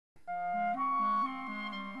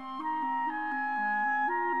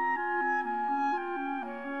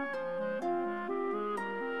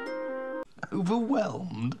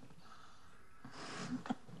Overwhelmed?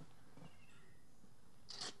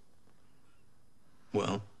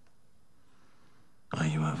 Well, are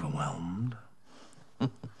you overwhelmed?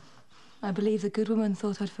 I believe the good woman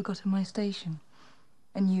thought I'd forgotten my station,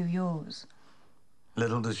 and you yours.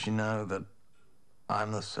 Little does she know that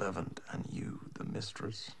I'm the servant and you the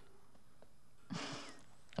mistress.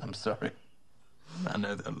 I'm sorry. I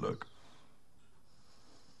know that look.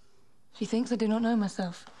 She thinks I do not know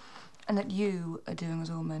myself, and that you are doing as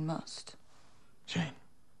all men must. Jane,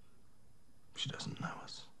 she doesn't know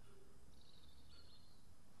us.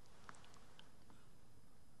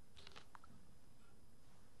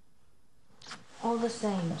 All the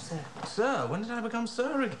same, sir. Sir? When did I become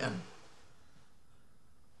sir again?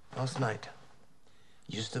 Last night,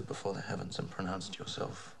 you stood before the heavens and pronounced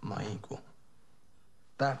yourself my equal.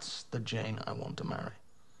 That's the Jane I want to marry,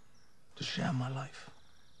 to share my life.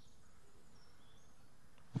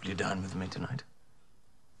 Will you dine with me tonight?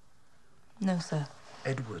 No, sir.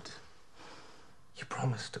 Edward. You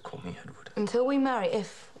promised to call me Edward. Until we marry,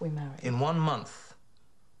 if we marry. In 1 month,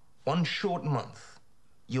 1 short month,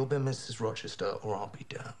 you'll be Mrs. Rochester or I'll be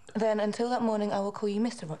damned. Then, until that morning, I will call you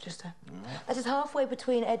Mr. Rochester. That is halfway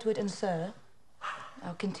between Edward and Sir.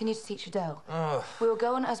 I'll continue to teach Adele. Oh. We will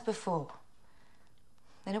go on as before.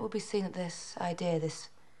 Then it will be seen that this idea, this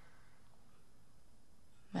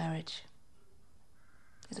marriage,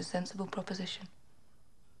 is a sensible proposition.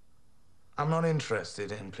 I'm not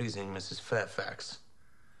interested in pleasing Mrs. Fairfax.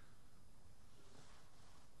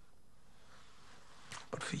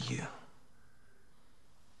 But for you,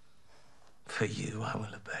 I will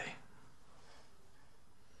obey.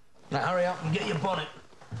 Now hurry up and get your bonnet,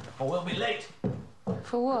 or we'll be late.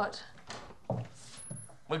 For what?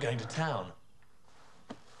 We're going to town.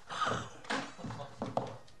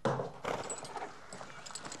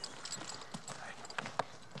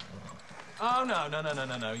 Oh,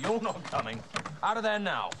 no. You're not coming. Out of there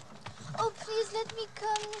now. Oh, please let me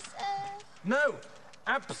come, Miss Eyre. No,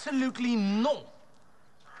 absolutely not.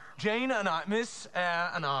 Jane and I, Miss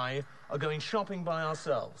Eyre and I, are going shopping by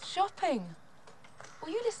ourselves. Shopping? Were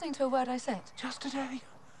you listening to a word I said? Just today,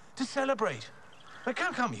 to celebrate. But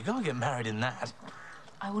come, you can't get married in that.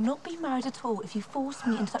 I will not be married at all if you force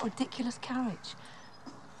me into that ridiculous carriage.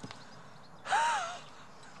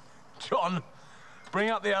 John, bring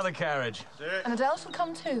up the other carriage. And Adele shall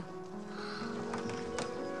come too.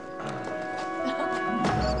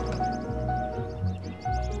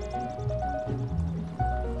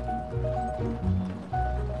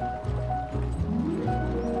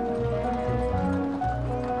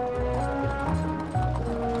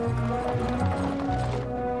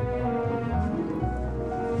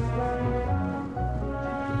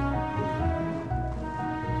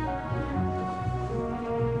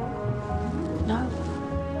 No.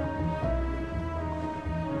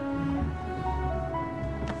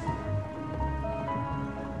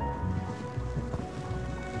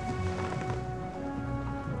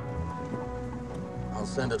 I'll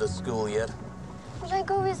send her to school yet. Will I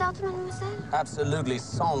go without Mademoiselle? Absolutely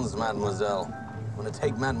sans Mademoiselle. I'm going to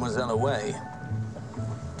take Mademoiselle away.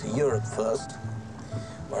 To Europe first,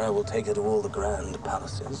 where I will take her to all the grand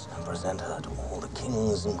palaces and present her to all the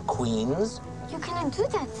kings and queens. You cannot do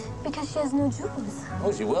that, because she has no jewels.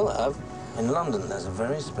 Oh, she will have. In London, there's a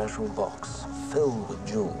very special box filled with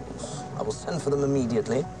jewels. I will send for them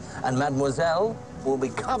immediately, and Mademoiselle will be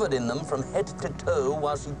covered in them from head to toe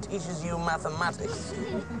while she teaches you mathematics.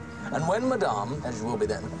 And when Madame, as you will be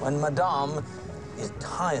then, when Madame is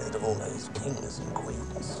tired of all those kings and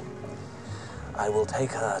queens, I will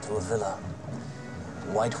take her to a villa,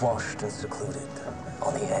 whitewashed and secluded,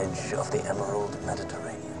 on the edge of the Emerald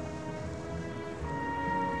Mediterranean.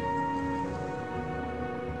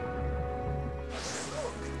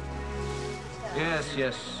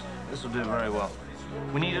 Yes. This will do very well.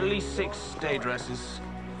 We need at least 6 day dresses.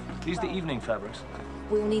 These are the evening fabrics.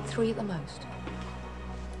 We'll need 3 at the most.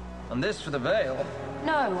 And this for the veil.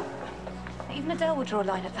 No. Even Adele would draw a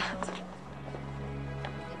line at that.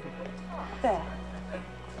 There.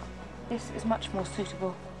 This is much more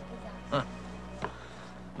suitable. Huh.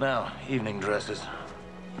 Now, evening dresses.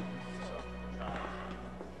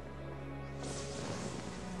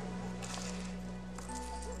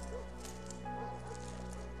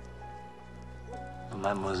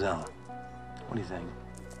 Mademoiselle, what do you think?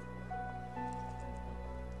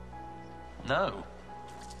 No.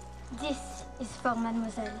 This is for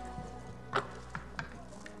Mademoiselle.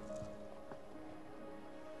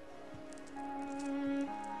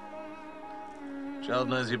 Child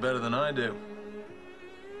knows you better than I do.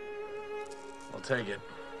 I'll take it.